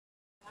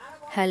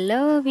Hello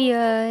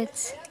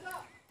viewers,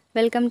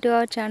 welcome to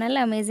our channel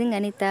amazing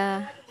Anitha.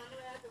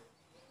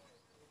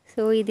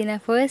 So ఇది నా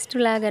first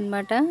vlog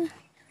అనమాట.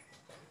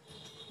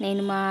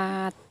 నేను మా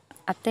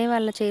అత్తయ్య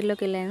వాళ్ళ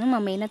చైర్లోకి వెళ్ళాను. మా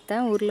మేనత్త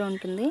ఊర్లో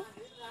ఉంటుంది.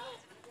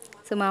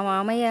 సో మా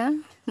మామయ్య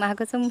మా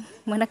కోసం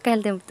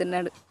మునక్కాయలు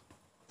తెంపుతున్నాడు.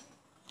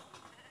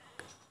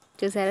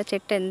 చూసారా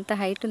చెట్టు ఎంత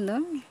హైట్ ఉందో.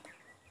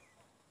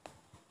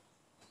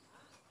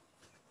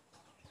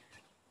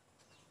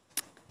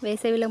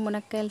 వేసవిలో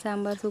మునక్కాయల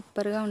సాంబార్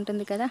సూపర్గా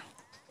ఉంటుంది కదా.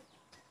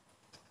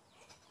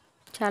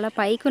 చాలా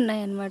పైకి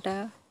ఉన్నాయన్నమాట.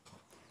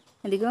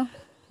 అదిగో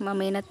మా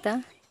మేనత్త,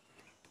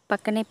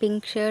 పక్కనే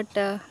పింక్ షర్ట్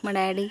మా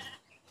డాడీ.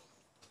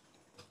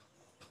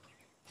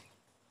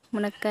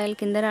 మునక్కాయలు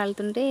కింద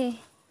రాలుతుంటే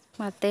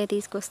మా అత్తయ్య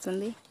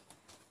తీసుకొస్తుంది.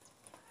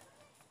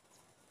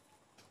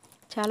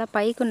 చాలా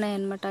పైకి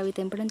ఉన్నాయన్నమాట. అవి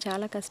తెంపడం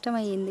చాలా కష్టం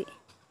అయ్యింది.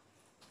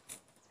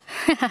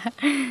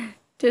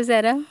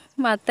 చూసారా,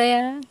 మా అత్తయ్య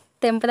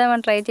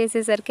తెంపుదామని ట్రై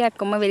చేసేసరికి ఆ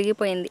కొమ్మ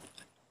విరిగిపోయింది.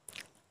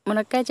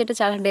 మునక్కాయ చెట్టు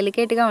చాలా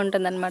డెలికేట్గా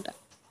ఉంటుందన్నమాట.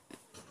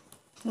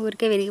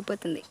 ఊరికే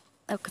విరిగిపోతుంది.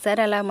 ఒకసారి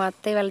అలా మా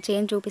అత్తయ్య వాళ్ళ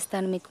చేను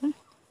చూపిస్తాను మీకు.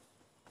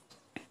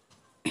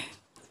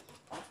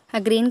 ఆ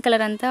గ్రీన్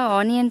కలర్ అంతా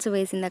ఆనియన్స్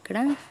వేసింది అక్కడ.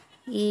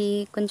 ఈ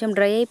కొంచెం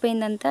డ్రై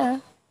అయిపోయిందంతా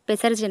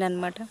పెసరచేను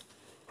అనమాట.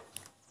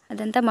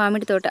 అదంతా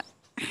మామిడి తోట.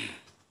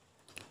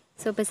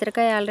 So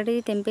పెసరకాయ already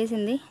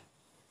తెంపేసింది.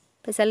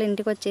 పెసలు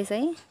ఇంటికి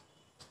వచ్చేసాయి.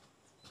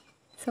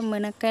 సో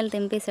మునక్కాయలు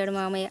తెంపేశాడు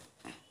మామయ్య.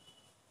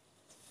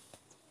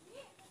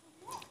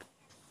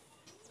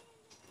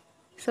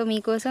 సో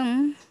మీకోసం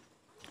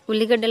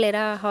ఉల్లిగడ్డలు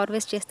ఎలా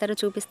హార్వెస్ట్ చేస్తారో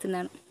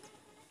చూపిస్తున్నాను.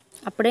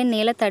 అప్పుడే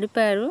నేల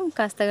తడిపారు,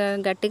 కాస్త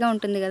గట్టిగా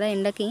ఉంటుంది కదా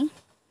ఎండకి.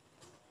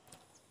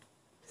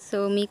 సో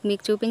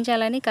మీకు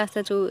చూపించాలని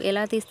కాస్త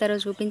ఎలా తీస్తారో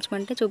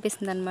చూపించమంటే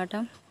చూపిస్తుంది అనమాట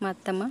మా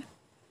అత్తమ్మ.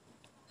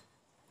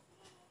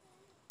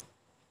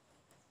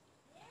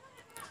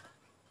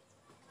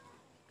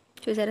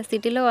 చూసారా,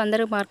 సిటీలో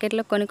అందరూ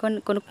మార్కెట్లో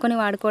కొనుక్కొని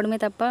వాడుకోవడమే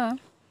తప్ప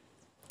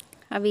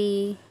అవి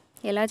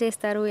ఎలా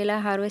చేస్తారు, ఎలా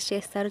హార్వెస్ట్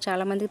చేస్తారు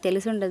చాలామందికి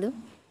తెలిసి ఉండదు.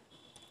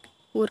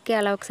 ఊరికే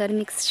అలా ఒకసారి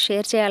మీకు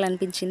షేర్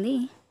చేయాలనిపించింది.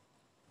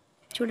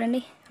 చూడండి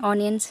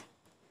ఆనియన్స్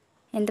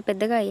ఎంత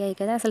పెద్దగా అయ్యాయి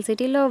కదా. అసలు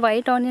సిటీలో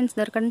వైట్ ఆనియన్స్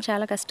దొరకడం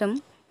చాలా కష్టం.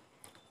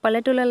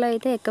 పల్లెటూళ్ళలో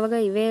అయితే ఎక్కువగా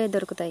ఇవే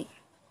దొరుకుతాయి.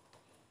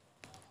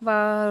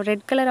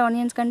 రెడ్ కలర్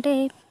ఆనియన్స్ కంటే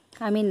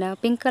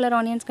పింక్ కలర్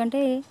ఆనియన్స్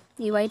కంటే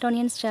ఈ వైట్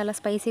ఆనియన్స్ చాలా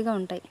స్పైసీగా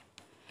ఉంటాయి.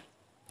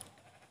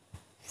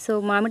 సో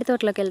మామిడి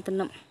తోటలోకి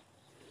వెళ్తున్నాం.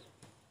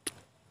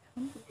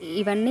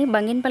 ఇవన్నీ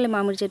బంగినపల్లి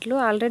మామిడి చెట్లు.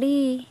 ఆల్రెడీ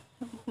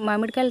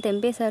మామిడికాయలు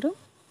తెంపేశారు.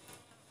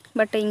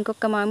 బట్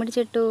ఇంకొక మామిడి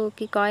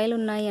చెట్టుకి కాయలు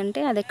ఉన్నాయి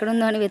అంటే అది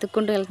ఎక్కడుందో అని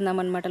వెతుక్కుంటూ వెళ్తున్నాం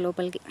అనమాట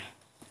లోపలికి.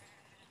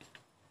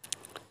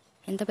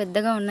 ఎంత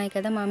పెద్దగా ఉన్నాయి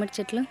కదా మామిడి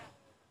చెట్లు.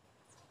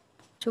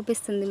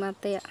 చూపిస్తుంది మా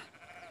అత్తయ్య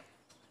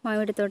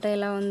మామిడి తోట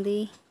ఎలా ఉంది.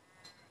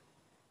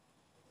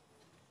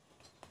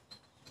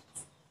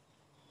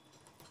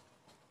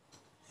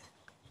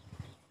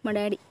 మా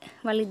డాడీ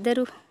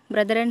వాళ్ళిద్దరూ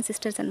బ్రదర్ అండ్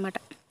సిస్టర్స్ అనమాట.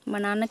 మా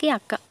నాన్నకి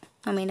అక్క,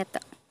 మా మేనత్త.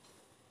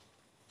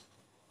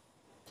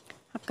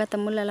 అక్క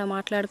తమ్ముళ్ళు అలా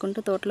మాట్లాడుకుంటూ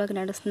తోటలోకి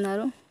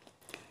నడుస్తున్నారు.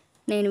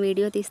 నేను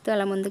వీడియో తీస్తూ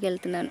అలా ముందుకు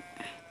వెళ్తున్నాను.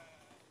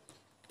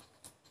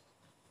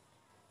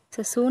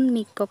 సో సూన్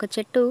మీకు ఒక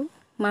చెట్టు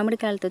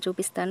మామిడికాయలతో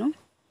చూపిస్తాను.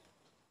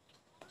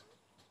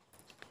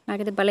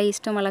 నాకైతే భలే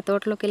ఇష్టం అలా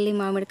తోటలోకి వెళ్ళి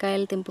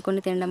మామిడికాయలు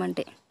తెంపుకొని తినడం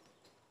అంటే.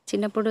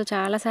 చిన్నప్పుడు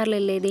చాలాసార్లు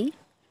వెళ్ళేది.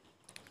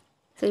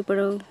 సో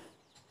ఇప్పుడు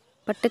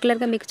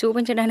పర్టికులర్గా మీకు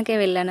చూపించడానికే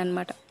వెళ్ళాను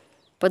అనమాట.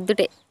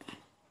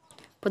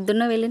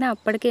 పొద్దున్న వెళ్ళినా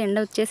అప్పటికే ఎండ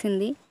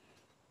వచ్చేసింది.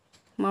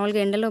 మామూలుగా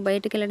ఎండలో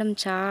బయటికి వెళ్ళడం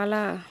చాలా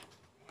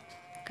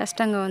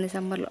కష్టంగా ఉంది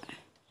సమ్మర్లో.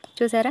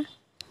 చూసారా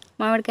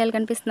మామిడికాయలు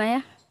కనిపిస్తున్నాయా?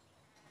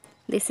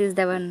 This is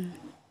the one.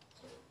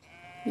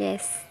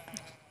 Yes,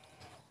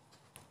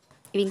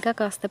 ఇవి ఇంకా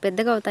కాస్త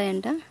పెద్దగా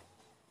అవుతాయంట.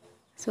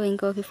 సో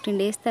ఇంకో 15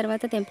 days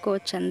తర్వాత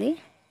తెంపుకోవచ్చు అంది.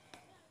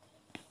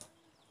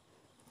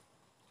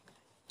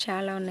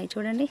 చాలా ఉన్నాయి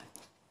చూడండి,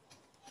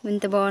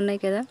 ఇంత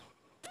బాగున్నాయి కదా.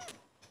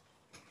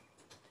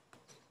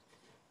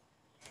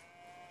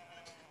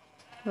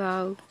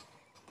 వావ్,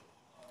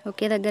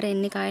 ఒకే దగ్గర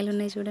ఎన్ని కాయలు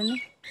ఉన్నాయి చూడండి.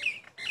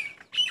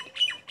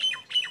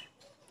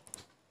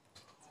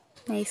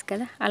 నైస్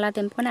కదా. అలా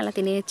తెంపుకొని అలా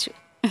తినేయచ్చు.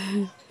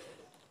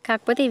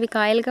 కాకపోతే ఇవి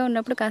కాయలుగా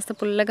ఉన్నప్పుడు కాస్త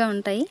పుల్లగా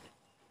ఉంటాయి,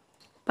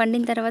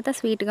 పండిన తర్వాత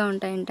స్వీట్గా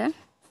ఉంటాయంట.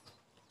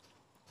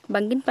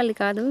 బంగినపల్లి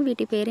కాదు,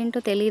 వీటి పేరేంటో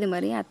తెలియదు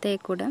మరి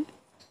అత్తయ్య కూడా.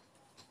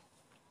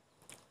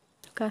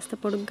 కాస్త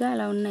పొడుగ్గా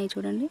అలా ఉన్నాయి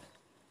చూడండి.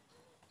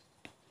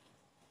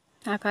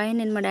 ఆ కాయ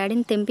నేను మా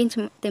డాడీని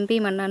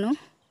తెంపిమన్నాను.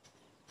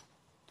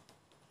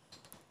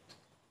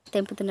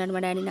 తెంపుతున్నాడు మా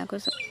డాడీ నా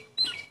కోసం.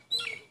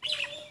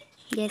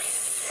 ఎస్.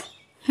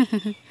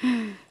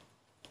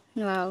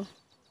 వావ్,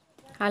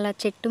 అలా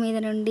చెట్టు మీద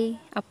నుండి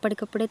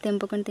అప్పటికప్పుడే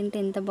తెంపుకొని తింటే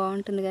ఎంత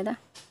బాగుంటుంది కదా.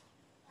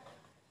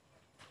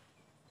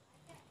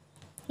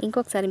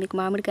 ఇంకొకసారి మీకు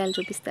మామిడికాయలు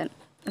చూపిస్తాను.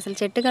 అసలు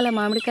చెట్టుకు అలా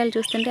మామిడికాయలు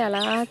చూస్తుంటే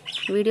అలా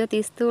వీడియో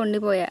తీస్తూ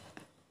ఉండిపోయా.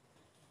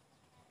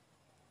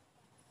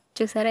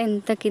 చూసారా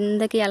ఎంత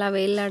కిందకి అలా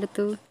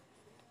వేలాడుతూ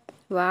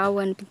వావ్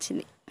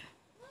అనిపించింది.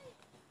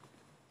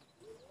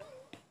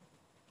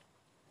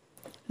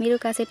 మీరు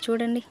కాసేపు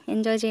చూడండి,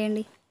 ఎంజాయ్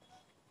చేయండి.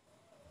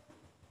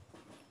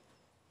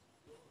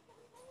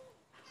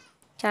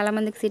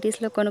 చాలామందికి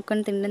సిటీస్లో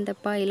కొనుక్కొని తినడం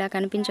తప్ప ఇలా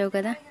కనిపించవు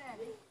కదా.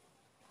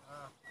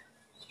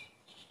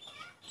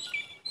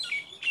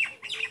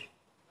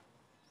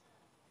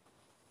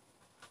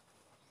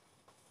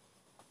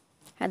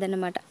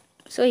 అదన్నమాట.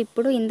 సో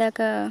ఇప్పుడు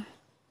ఇందాక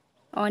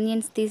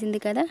ఆనియన్స్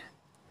తీసింది కదా,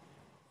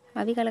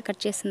 అవి అలా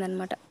కట్ చేస్తుంది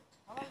అనమాట.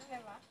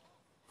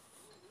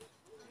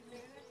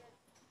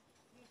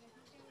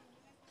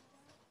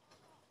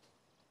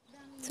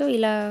 సో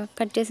ఇలా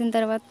కట్ చేసిన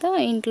తర్వాత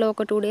ఇంట్లో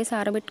ఒక 2 days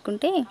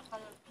ఆరబెట్టుకుంటే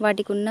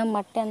వాటికి ఉన్న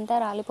మట్టి అంతా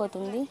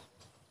రాలిపోతుంది.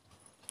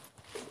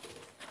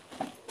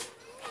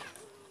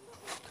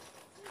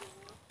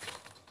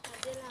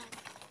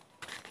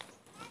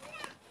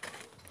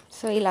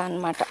 సో ఇలా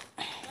అన్నమాట.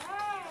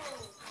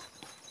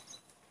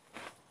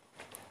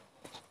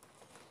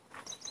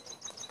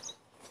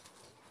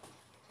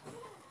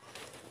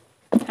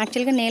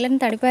 యాక్చువల్గా నేలను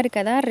తడిపారు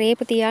కదా,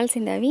 రేపు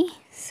తీయాల్సింది అవి.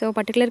 సో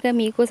పర్టికులర్గా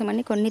మీకోసం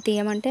అని కొన్ని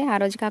తీయమంటే ఆ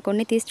రోజుకి ఆ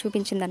కొన్ని తీసి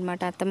చూపించింది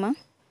అనమాట అత్తమ్మ.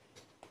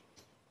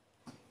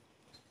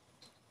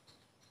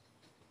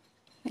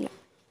 ఇలా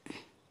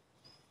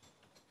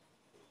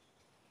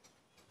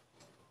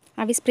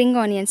అవి స్ప్రింగ్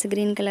ఆనియన్స్,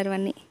 గ్రీన్ కలర్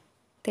అన్నీ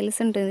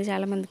తెలుసుంటుంది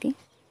చాలామందికి.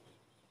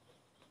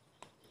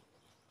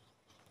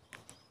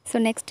 సో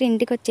నెక్స్ట్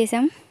ఇంటికి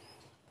వచ్చేసాం.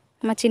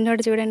 మా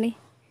చిన్నోడు చూడండి,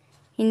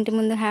 ఇంటి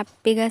ముందు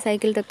హ్యాపీగా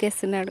సైకిల్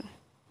తొక్కేస్తున్నాడు.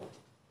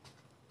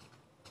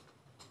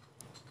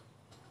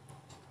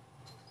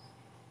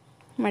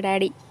 మా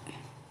డాడీ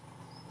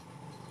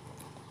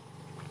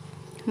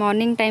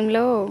మార్నింగ్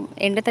టైంలో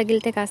ఎండ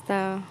తగిలితే కాస్త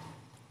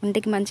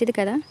ఒంటికి మంచిది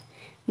కదా,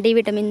 డి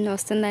విటమిన్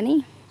వస్తుందని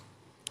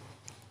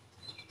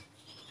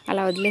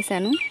అలా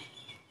వదిలేశాను.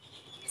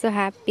 సో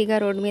హ్యాపీగా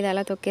రోడ్డు మీద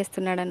అలా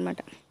తొక్కేస్తున్నాడు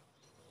అనమాట.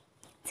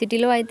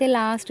 సిటీలో అయితే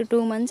లాస్ట్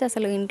 2 months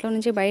అసలు ఇంట్లో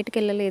నుంచి బయటకు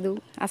వెళ్ళలేదు,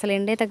 అసలు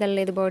ఎండే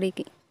తగలలేదు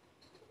బాడీకి.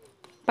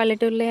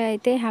 పల్లెటూరులో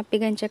అయితే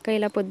హ్యాపీగా ఎంచక్క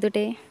ఇలా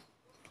పొద్దుటే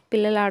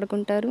పిల్లలు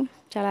ఆడుకుంటారు,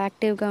 చాలా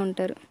యాక్టివ్గా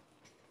ఉంటారు.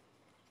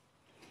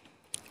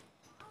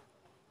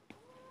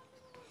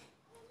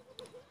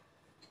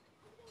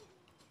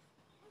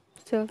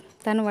 సో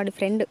తను వాడి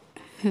ఫ్రెండ్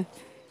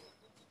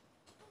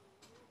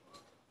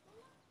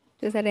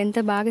చూసారు ఎంత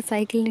బాగా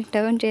సైకిల్ని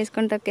టర్న్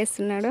చేసుకొని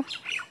తొక్కేస్తున్నాడో.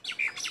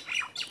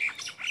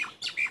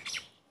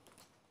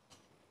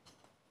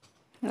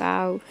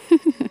 వావ్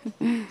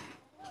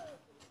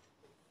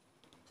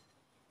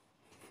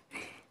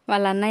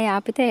వాళ్ళ అన్నయ్య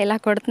ఆపితే ఎలా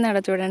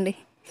కొడుతున్నాడో చూడండి.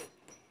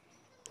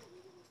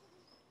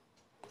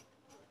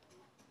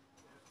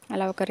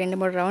 అలా ఒక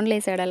 2-3 రౌండ్లు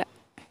వేసాడు అలా.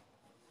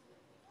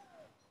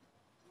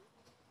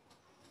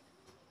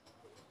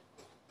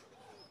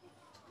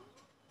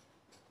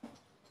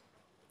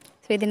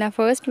 సో ఇది నా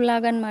ఫస్ట్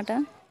వ్లాగ్ అనమాట.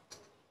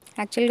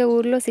 యాక్చువల్గా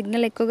ఊర్లో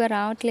సిగ్నల్ ఎక్కువగా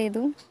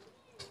రావట్లేదు,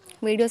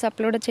 వీడియోస్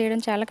అప్లోడ్ చేయడం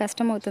చాలా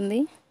కష్టం అవుతుంది.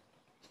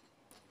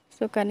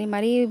 సో కానీ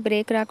మరీ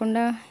బ్రేక్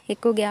రాకుండా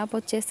ఎక్కువ గ్యాప్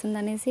వచ్చేస్తుంది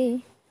అనేసి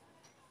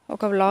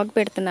ఒక వ్లాగ్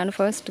పెడుతున్నాను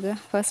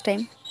ఫస్ట్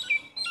టైం.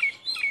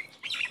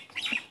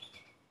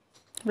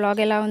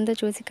 వ్లాగ్ ఎలా ఉందో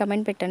చూసి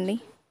కమెంట్ పెట్టండి.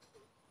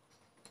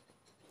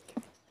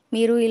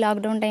 మీరు ఈ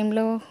లాక్డౌన్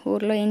టైంలో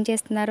ఊర్లో ఏం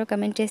చేస్తున్నారో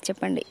కమెంట్ చేసి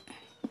చెప్పండి.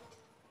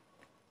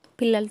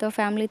 పిల్లలతో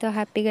ఫ్యామిలీతో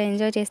హ్యాపీగా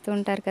ఎంజాయ్ చేస్తూ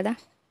ఉంటారు కదా.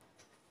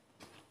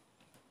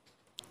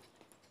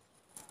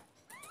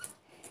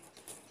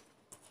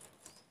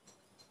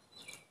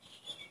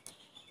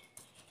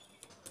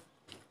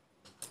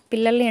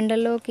 పిల్లల్ని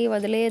ఎండల్లోకి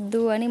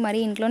వదిలేయద్దు అని మరీ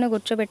ఇంట్లోనే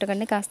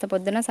కూర్చోబెట్టకండి, కాస్త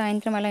పొద్దున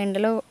సాయంత్రం అలా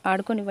ఎండలో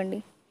ఆడుకోనివ్వండి.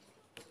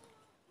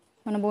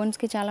 మన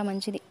బోన్స్కి చాలా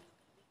మంచిది,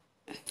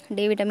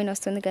 డి విటమిన్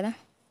వస్తుంది కదా.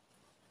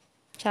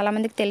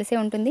 చాలామందికి తెలిసే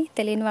ఉంటుంది,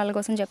 తెలియని వాళ్ళ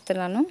కోసం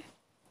చెప్తున్నాను.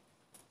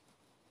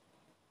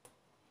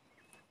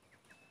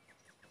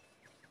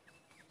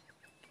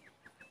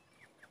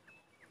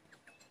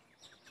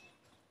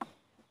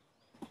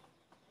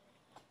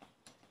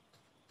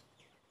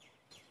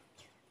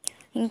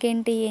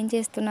 ఇంకేంటి, ఏం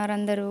చేస్తున్నారు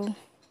అందరూ?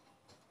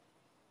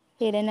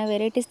 ఏదైనా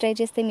వెరైటీస్ ట్రై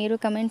చేస్తే మీరు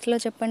కమెంట్స్లో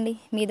చెప్పండి,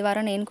 మీ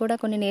ద్వారా నేను కూడా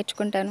కొన్ని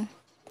నేర్చుకుంటాను.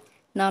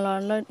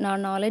 నా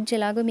నాలెడ్జ్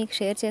ఎలాగో మీకు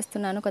షేర్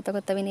చేస్తున్నాను,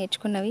 కొత్తవి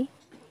నేర్చుకున్నవి.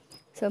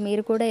 సో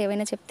మీరు కూడా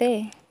ఏవైనా చెప్తే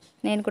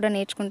నేను కూడా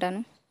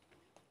నేర్చుకుంటాను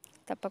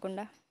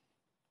తప్పకుండా.